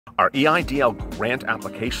Our EIDL grant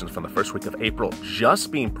applications from the first week of April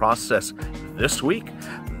just being processed this week.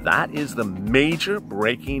 That is the major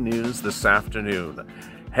breaking news this afternoon.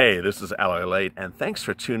 Hey, this is LALATE, and thanks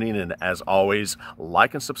for tuning in. As always,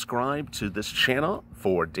 like and subscribe to this channel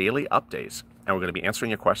for daily updates. And we're going to be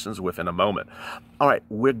answering your questions within a moment. All right,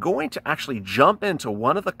 we're going to actually jump into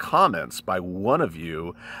one of the comments by one of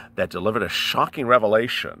you that delivered a shocking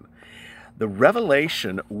revelation. The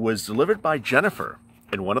revelation was delivered by Jennifer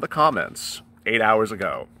in one of the comments 8 hours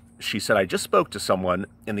ago. She said, I just spoke to someone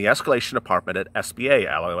in the escalation department at SBA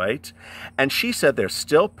LALATE, and she said they're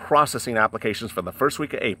still processing applications from the first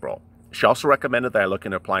week of April. She also recommended that I look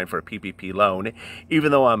into applying for a PPP loan,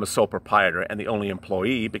 even though I'm a sole proprietor and the only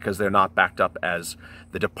employee, because they're not backed up as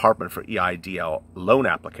the department for EIDL loan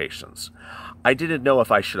applications. I didn't know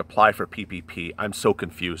if I should apply for PPP. I'm so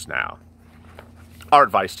confused now. Our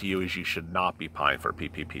advice to you is you should not be applying for a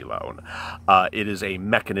PPP loan. It is a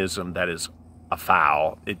mechanism that is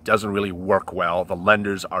afoul. It doesn't really work well. The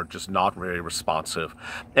lenders are just not very responsive.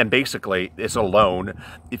 And basically, it's a loan.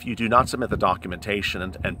 If you do not submit the documentation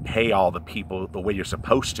and pay all the people the way you're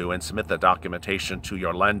supposed to and submit the documentation to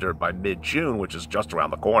your lender by mid-June, which is just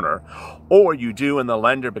around the corner, or you do and the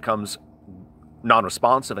lender becomes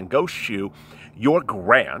non-responsive and ghosts you, your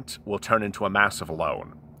grant will turn into a massive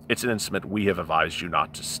loan. It's an instrument we have advised you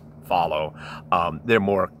not to follow. There are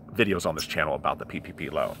more videos on this channel about the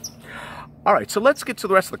PPP loan. All right, so let's get to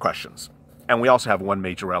the rest of the questions. And we also have one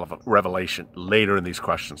major revelation later in these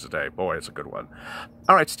questions today. Boy, it's a good one.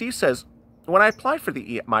 All right, Steve says, when I applied for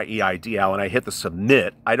my EIDL and I hit the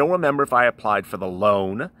submit, I don't remember if I applied for the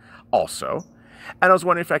loan also. And I was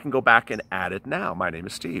wondering if I can go back and add it now. My name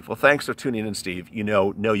is Steve. Well, thanks for tuning in, Steve. You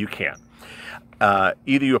know, no, you can't.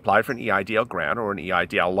 Either you applied for an EIDL grant or an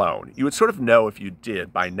EIDL loan. You would sort of know if you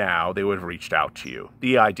did by now. They would have reached out to you.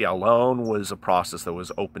 The EIDL loan was a process that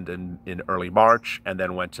was opened in early March and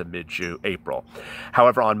then went to mid-April.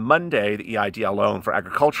 However, on Monday, the EIDL loan for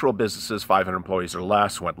agricultural businesses, 500 employees or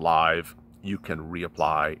less, went live. You can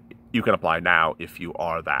reapply. You can apply now if you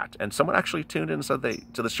are that. And someone actually tuned in and said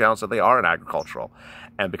to this channel, said they are an agricultural.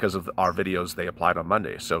 And because of our videos, they applied on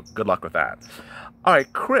Monday. So good luck with that. All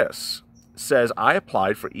right, Chris says, I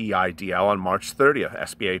applied for EIDL on March 30th.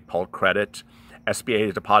 SBA pulled credit.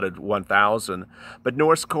 SBA deposited $1,000, but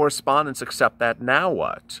no correspondence except that. Now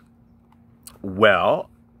what? Well,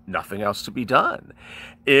 nothing else to be done.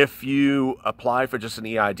 If you apply for just an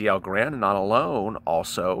EIDL grant and not a loan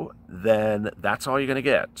also, then that's all you're going to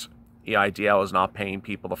get. EIDL is not paying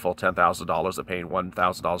people the full $10,000. They're paying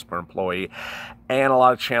 $1,000 per employee. And a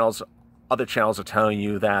lot of channels, other channels are telling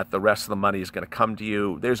you that the rest of the money is going to come to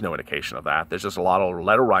you. There's no indication of that. There's just a lot of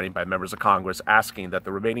letter writing by members of Congress asking that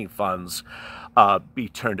the remaining funds be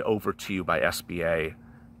turned over to you by SBA.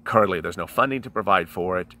 Currently, there's no funding to provide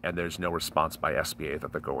for it, and there's no response by SBA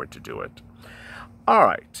that they're going to do it. All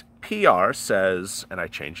right. PR says, and I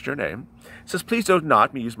changed your name, says, please do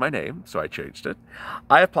not use my name, so I changed it.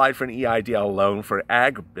 I applied for an EIDL loan for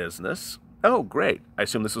ag business. Oh, great. I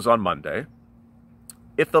assume this was on Monday.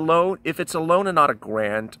 If it's a loan and not a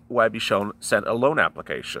grant, will I be sent a loan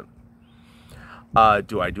application?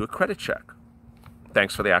 Do I do a credit check?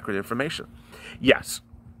 Thanks for the accurate information. Yes.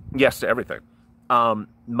 Yes to everything.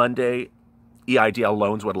 Monday, EIDL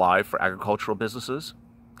loans went live for agricultural businesses.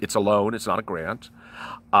 It's a loan. It's not a grant.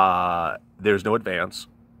 There's no advance.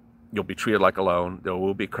 You'll be treated like a loan. There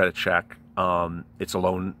will be a credit check. It's a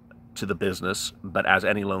loan to the business, but as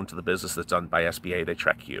any loan to the business that's done by SBA, they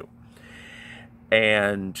check you.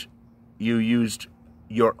 And you used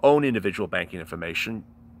your own individual banking information.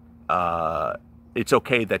 It's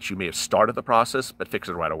okay that you may have started the process, but fix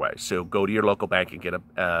it right away. So go to your local bank and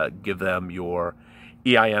give them your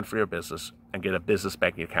EIN for your business and get a business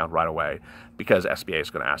banking account right away, because SBA is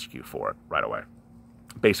going to ask you for it right away.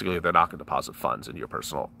 Basically, they're not going to deposit funds in your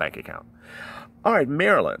personal bank account. All right,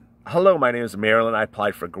 Marilyn. Hello, my name is Marilyn. I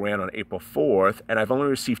applied for a grant on April 4th, and I've only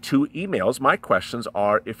received 2 emails. My questions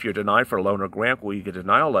are, if you're denied for a loan or grant, will you get a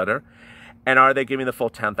denial letter? And are they giving the full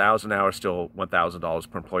 $10,000 now or still $1,000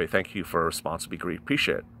 per employee? Thank you for a response. Be great.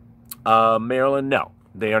 Appreciate it. Marilyn, no.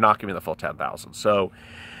 They are not giving the full $10,000. So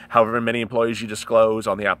however many employees you disclose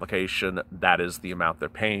on the application, that is the amount they're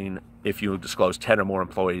paying. If you disclose 10 or more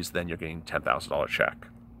employees, then you're getting a $10,000 check.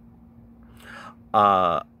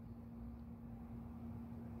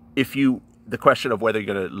 The question of whether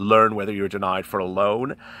you're going to learn whether you're denied for a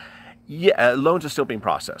loan, yeah, loans are still being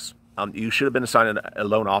processed. You should have been assigned a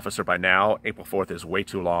loan officer by now. April 4th is way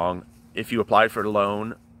too long. If you applied for a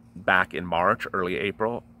loan back in March, early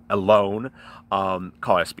April, a loan,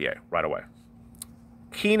 call SBA right away.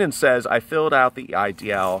 Keenan says, I filled out the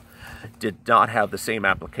EIDL, did not have the same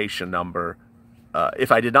application number.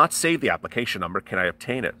 If I did not save the application number, can I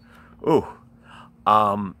obtain it? Ooh,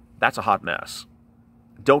 that's a hot mess.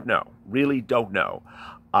 Don't know. Really don't know.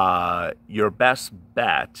 Your best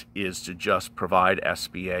bet is to just provide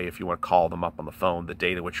SBA, if you want to call them up on the phone, the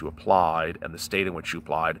date in which you applied and the state in which you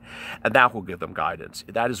applied, and that will give them guidance.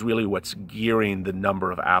 That is really what's gearing the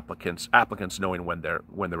number of applicants knowing when their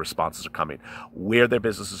responses are coming, where their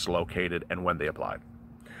business is located, and when they applied.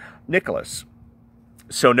 Nicholas,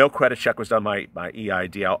 so no credit check was done by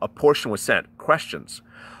EIDL. A portion was sent. Questions: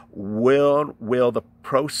 Will the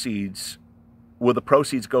proceeds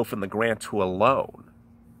go from the grant to a loan?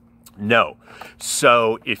 No.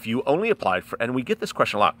 So if you only applied for, and we get this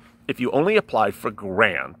question a lot, if you only applied for a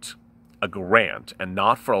grant and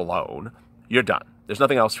not for a loan, you're done. There's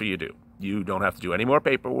nothing else for you to do. You don't have to do any more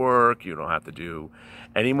paperwork. You don't have to do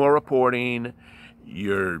any more reporting.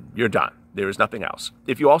 You're done. There is nothing else.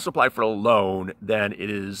 If you also apply for a loan, then it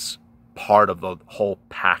is part of the whole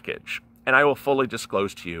package. And I will fully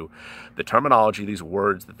disclose to you the terminology, these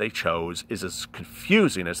words that they chose, is as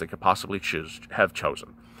confusing as they could possibly have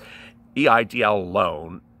chosen. EIDL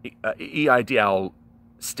loan, EIDL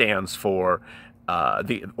stands for,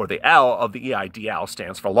 the L of the EIDL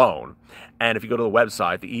stands for loan. And if you go to the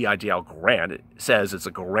website, the EIDL grant, it says it's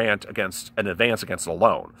a grant against an advance against a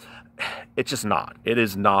loan. It's just not. It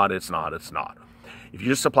is not. It's not. It's not. If you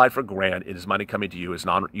just applied for a grant, it is money coming to you.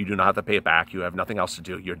 You do not have to pay it back. You have nothing else to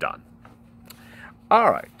do. You're done.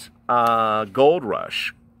 All right. Gold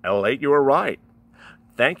Rush. LALATE, you were right.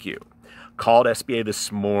 Thank you. Called SBA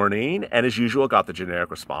this morning, and as usual, got the generic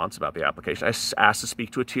response about the application. I asked to speak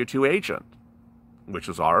to a Tier 2 agent, which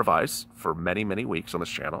was our advice for many, many weeks on this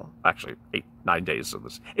channel. Actually, 8 days of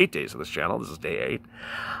this channel. This is day 8.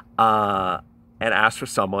 And asked for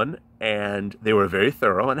someone, and they were very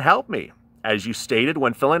thorough and helped me. As you stated,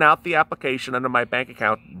 when filling out the application under my bank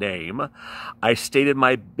account name, I stated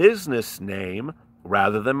my business name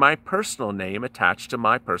rather than my personal name attached to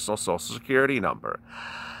my personal Social Security number.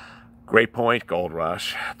 Great point, Gold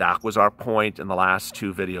Rush. That was our point in the last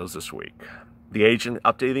 2 videos this week. The agent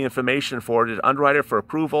updated the information and forwarded it to underwriter for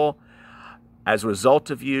approval. As a result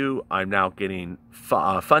of you, I'm now getting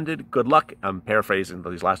funded. Good luck. I'm paraphrasing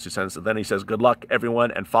these last 2 sentences. Then he says, good luck,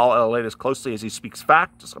 everyone, and follow LALATE as closely as he speaks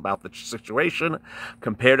facts about the situation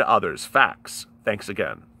compared to others. Facts. Thanks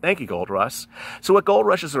again. Thank you, Gold Rush. So what Gold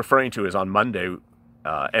Rush is referring to is on Monday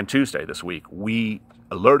and Tuesday this week, we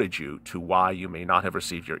alerted you to why you may not have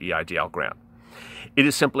received your EIDL grant. It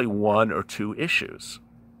is simply 1 or 2 issues.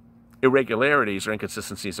 Irregularities or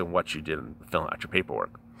inconsistencies in what you did in filling out your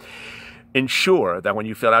paperwork. Ensure that when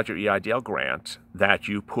you fill out your EIDL grant that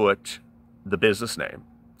you put the business name,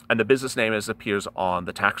 and the business name as appears on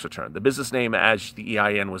the tax return, the business name as the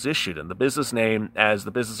EIN was issued, and the business name as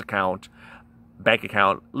the business account, bank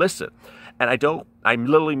account listed. And I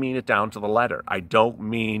literally mean it down to the letter. I don't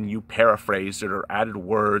mean you paraphrased it or added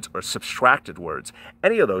words or subtracted words.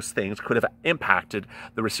 Any of those things could have impacted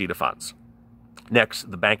the receipt of funds. Next,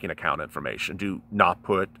 the banking account information. Do not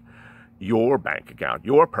put your bank account,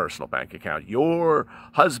 your personal bank account, your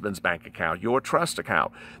husband's bank account, your trust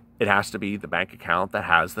account. It has to be the bank account that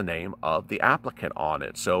has the name of the applicant on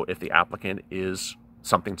it. So if the applicant is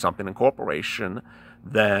something incorporation,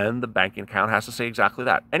 then the banking account has to say exactly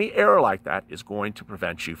that. Any error like that is going to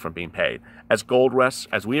prevent you from being paid. As Gold Rush,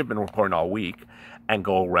 as we have been reporting all week, and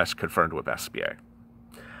Gold Rush confirmed with SBA.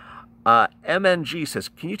 MNG says,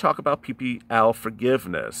 can you talk about PPL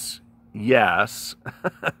forgiveness? Yes,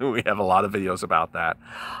 we have a lot of videos about that.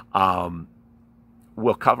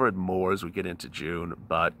 We'll cover it more as we get into June,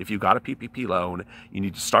 but if you got a PPP loan, you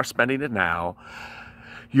need to start spending it now.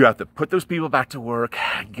 You have to put those people back to work,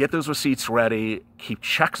 get those receipts ready, keep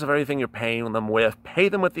checks of everything you're paying them with, pay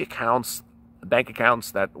them with the accounts, bank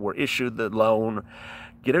accounts that were issued the loan,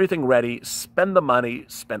 get everything ready, spend the money,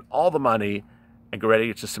 spend all the money, and get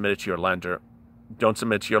ready to submit it to your lender. Don't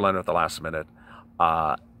submit to your lender at the last minute.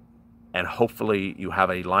 And hopefully you have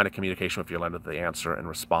a line of communication with your lender that they answer and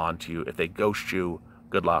respond to you. If they ghost you,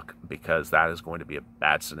 good luck, because that is going to be a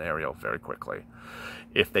bad scenario very quickly.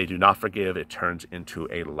 If they do not forgive, it turns into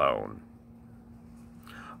a loan.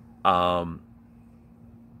 On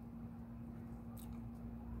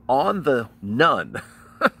the none,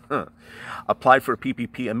 applied for a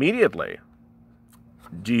PPP immediately.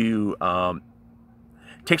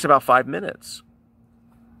 Takes about 5 minutes.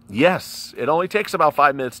 Yes, it only takes about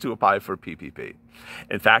 5 minutes to apply for PPP.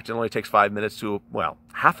 In fact, it only takes 5 minutes to, well,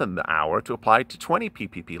 half an hour to apply to 20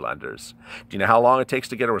 PPP lenders. Do you know how long it takes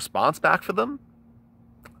to get a response back for them?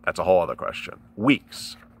 That's a whole other question.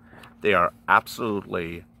 Weeks. They are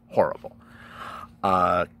absolutely horrible.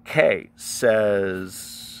 Kay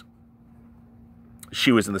says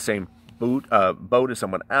she was in the same boat as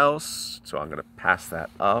someone else, so I'm going to pass that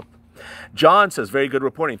up. John says, very good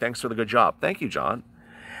reporting. Thanks for the good job. Thank you, John.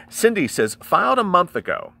 Cindy says, filed a month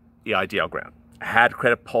ago, EIDL grant. Had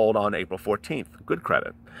credit pulled on April 14th. Good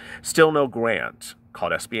credit. Still no grant.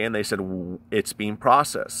 Called SBA and they said, it's being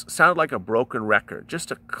processed. Sounded like a broken record. Just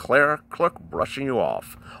a clerk brushing you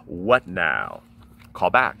off. What now? Call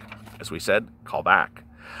back. As we said, call back.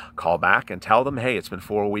 Call back and tell them, hey, it's been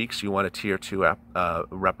 4 weeks. You want a Tier 2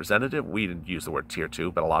 representative? We didn't use the word Tier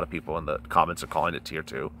 2, but a lot of people in the comments are calling it Tier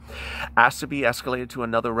 2. Asked to be escalated to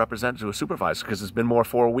another representative, a supervisor, because it's been more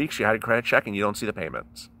 4 weeks. You had a credit check and you don't see the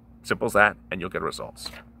payments. Simple as that, and you'll get results.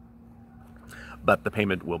 But the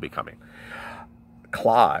payment will be coming.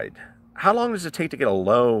 Clyde, how long does it take to get a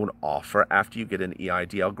loan offer after you get an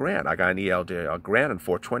EIDL grant? I got an EIDL grant in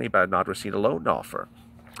 420, but I've not received a loan offer.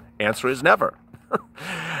 Answer is never.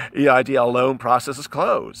 EIDL loan process is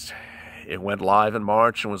closed. It went live in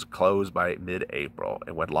March and was closed by mid-April.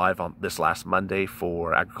 It went live on this last Monday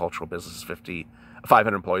for agricultural businesses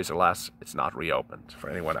 500 employees or less. It's not reopened for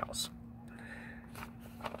anyone else.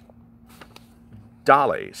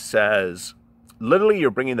 Dolly says, literally,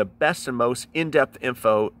 you're bringing the best and most in-depth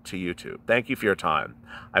info to YouTube. Thank you for your time.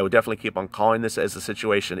 I will definitely keep on calling this as the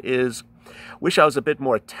situation is. Wish I was a bit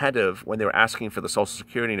more attentive when they were asking for the Social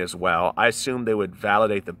Security as well. I assumed they would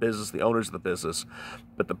validate the business, the owners of the business,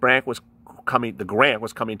 but the grant was coming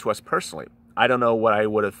to us personally. I don't know what I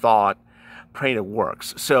would have thought. Praying it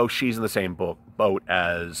works. So she's in the same boat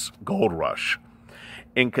as Gold Rush.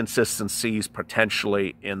 Inconsistencies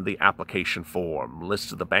potentially in the application form,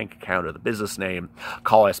 list of the bank account or the business name,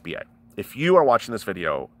 call SBA. If you are watching this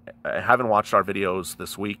video, haven't watched our videos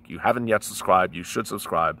this week, you haven't yet subscribed, you should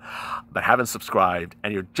subscribe, but haven't subscribed,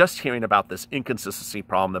 and you're just hearing about this inconsistency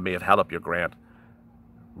problem that may have held up your grant,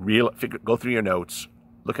 go through your notes,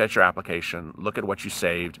 look at your application, look at what you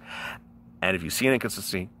saved, and if you see an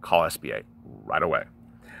inconsistency, call SBA right away.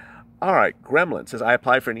 All right, Gremlin says, I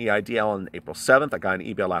applied for an EIDL on April 7th. I got an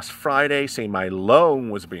email last Friday saying my loan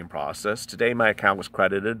was being processed. Today, my account was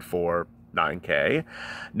credited for $9K.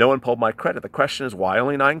 No one pulled my credit. The question is, why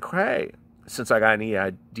only $9K? Since I got an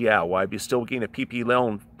EIDL, why be still getting a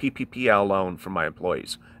PPPL loan from my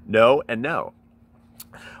employees? No and no.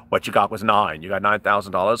 What you got was $9. You got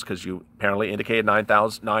 $9,000 because you apparently indicated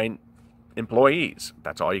 9 employees.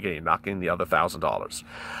 That's all you're getting, not getting the other $1,000.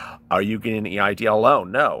 Are you getting an EIDL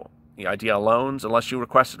loan? No. EIDL loans, unless you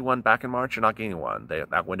requested one back in March, you're not getting one.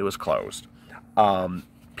 That window is closed.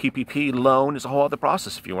 PPP loan is a whole other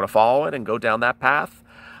process. If you want to follow it and go down that path,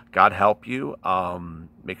 God help you.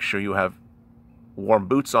 Make sure you have warm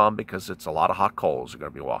boots on because it's a lot of hot coals you're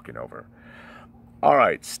going to be walking over. All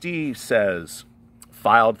right, Steve says,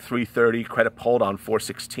 filed 3/30, credit pulled on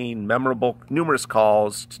 4/16, memorable, numerous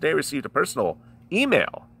calls. Today received a personal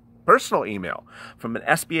email from an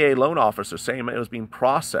SBA loan officer saying it was being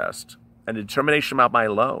processed and a determination about my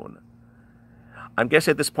loan. I'm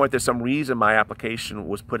guessing at this point there's some reason my application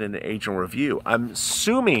was put in an agent review. I'm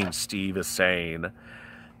assuming Steve is saying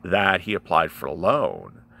that he applied for a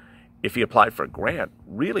loan. If he applied for a grant,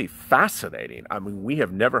 really fascinating. I mean, we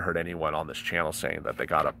have never heard anyone on this channel saying that they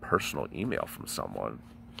got a personal email from someone.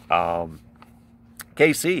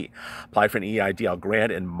 KC applied for an EIDL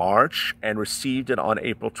grant in March and received it on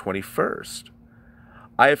April 21st.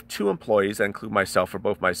 I have 2 employees that include myself for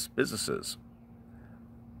both my businesses.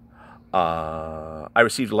 I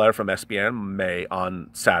received a letter from SBA on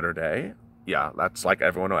Saturday. Yeah, that's like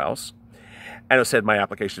everyone else. And it said my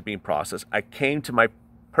application is being processed. I came to my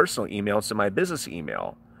personal email instead of my business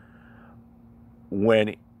email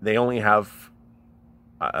when they only have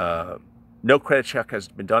no credit check has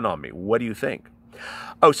been done on me. What do you think?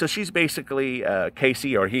 Oh, so she's basically,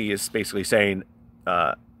 Casey or he is basically saying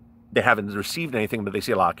they haven't received anything, but they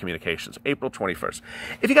see a lot of communications. April 21st.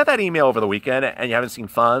 If you got that email over the weekend and you haven't seen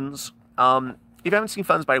funds, if you haven't seen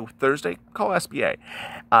funds by Thursday, call SBA.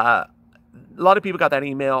 A lot of people got that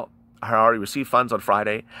email, had already received funds on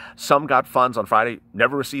Friday. Some got funds on Friday,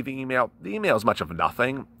 never received the email. The email is much of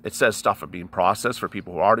nothing. It says stuff are being processed for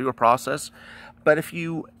people who already were processed. But if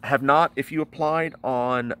you have not, if you applied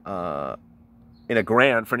on in a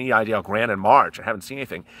grant for an EIDL grant in March and haven't seen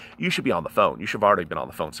anything, you should be on the phone. You should have already been on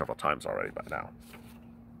the phone several times already by now.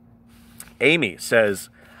 Amy says,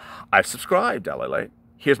 I've subscribed, LALATE.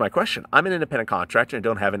 Here's my question. I'm an independent contractor and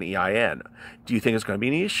don't have an EIN. Do you think it's going to be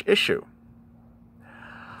an issue?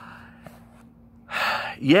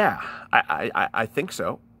 Yeah, I think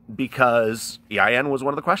so, because EIN was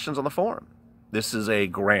one of the questions on the forum. This is a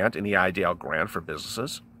grant, an EIDL grant for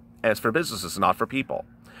businesses, And it's for businesses, it's not for people.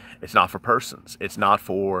 It's not for persons. It's not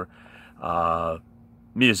for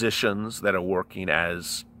musicians that are working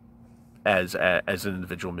as an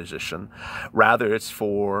individual musician. Rather, it's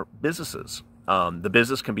for businesses. The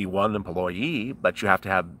business can be one employee, but you have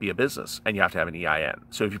to be a business, and you have to have an EIN.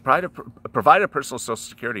 So if you provide a personal Social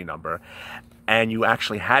Security number, and you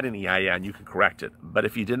actually had an EIN, you can correct it. But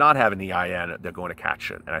if you did not have an EIN, they're going to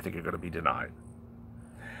catch it, and I think you're going to be denied.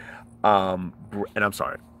 And I'm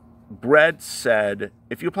sorry. Brett said,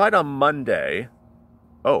 if you applied on Monday,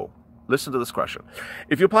 listen to this question.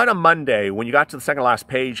 If you applied on Monday, when you got to the second last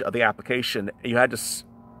page of the application, you had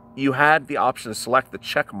the option to select the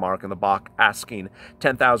check mark in the box asking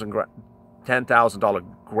 $10,000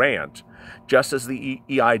 grant, just as the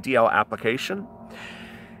EIDL application?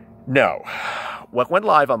 No. What went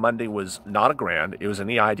live on Monday was not a grant. It was an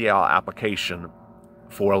EIDL application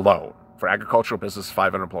for a loan for agricultural business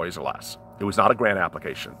 500 employees or less. It was not a grant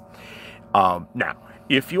application. Now,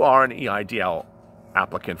 if you are an EIDL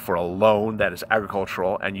applicant for a loan that is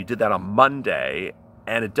agricultural and you did that on Monday,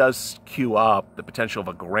 and it does queue up the potential of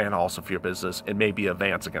a grant also for your business, it may be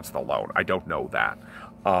advance against the loan. I don't know that.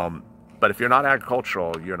 But if you're not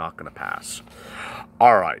agricultural, you're not going to pass.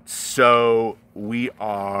 All right, so we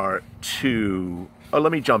are to,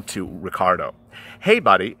 let me jump to Ricardo. Hey,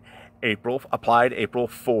 buddy. Applied April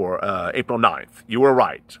 9th. You were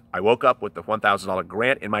right. I woke up with the $1,000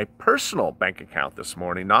 grant in my personal bank account this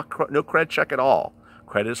morning. No credit check at all.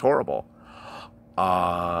 Credit is horrible.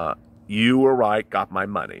 You were right. Got my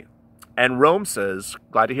money. And Rome says,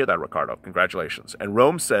 glad to hear that, Ricardo. Congratulations. And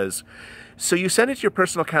Rome says, so you sent it to your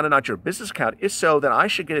personal account and not your business account? If so, then I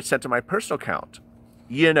should get it sent to my personal account.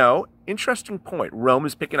 You know, interesting point. Rome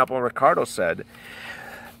is picking up on what Ricardo said.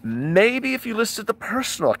 Maybe if you listed the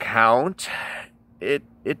personal account,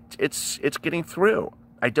 it's getting through.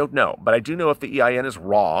 I don't know. But I do know if the EIN is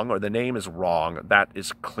wrong or the name is wrong, that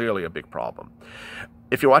is clearly a big problem.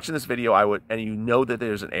 If you're watching this video, and you know that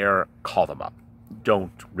there's an error, call them up.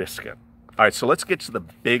 Don't risk it. All right, so let's get to the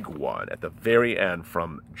big one at the very end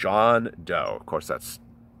from John Doe. Of course, that's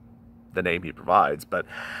the name he provides, but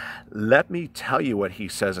let me tell you what he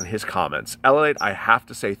says in his comments. LALATE, I have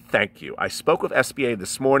to say thank you. I spoke with SBA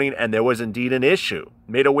this morning, and there was indeed an issue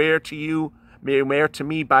made aware to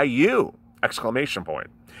me by you! Exclamation point.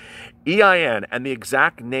 EIN and the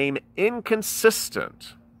exact name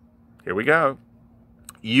inconsistent. Here we go.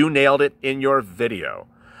 You nailed it in your video.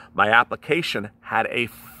 My application had a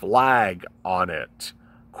flag on it.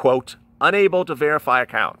 Quote, unable to verify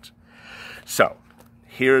account. So,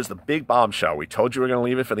 here's the big bombshell. We told you we were going to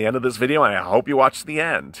leave it for the end of this video, and I hope you watch to the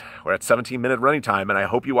end. We're at 17-minute running time, and I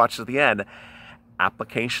hope you watch to the end.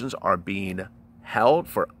 Applications are being held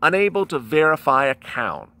for unable to verify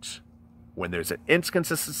account when there's an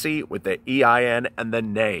inconsistency with the EIN and the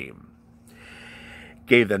name.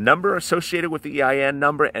 Gave the number associated with the EIN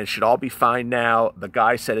number, and it should all be fine now. The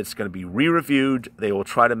guy said it's going to be re-reviewed. They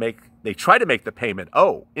tried to make the payment.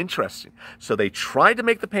 Oh, interesting. So they tried to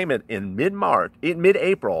make the payment in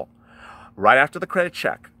mid-April, right after the credit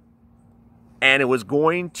check. And it was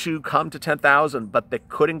going to come to $10,000, but they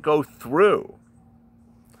couldn't go through.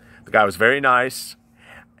 The guy was very nice.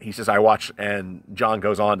 He says, and John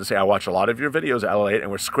goes on to say, I watch a lot of your videos, LALATE,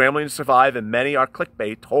 and we're scrambling to survive, and many are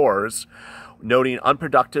clickbait whores, noting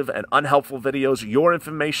unproductive and unhelpful videos. Your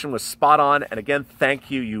information was spot on, and again, thank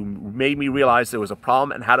you. You made me realize there was a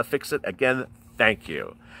problem and how to fix it. Again, thank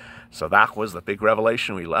you. So that was the big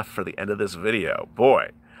revelation we left for the end of this video. Boy,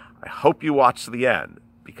 I hope you watch to the end,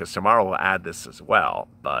 because tomorrow we'll add this as well.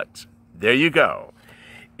 But there you go.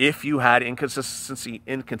 If you had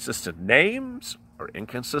inconsistent names, or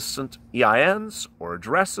inconsistent EINs, or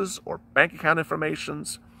addresses, or bank account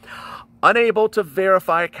informations, unable to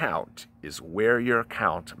verify account is where your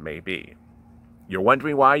account may be. You're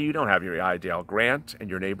wondering why you don't have your EIDL grant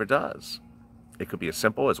and your neighbor does. It could be as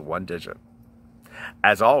simple as one digit.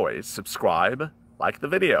 As always, subscribe, like the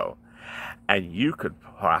video, and you could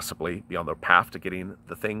possibly be on the path to getting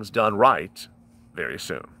the things done right very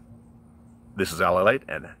soon. This is LALATE,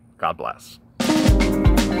 and God bless.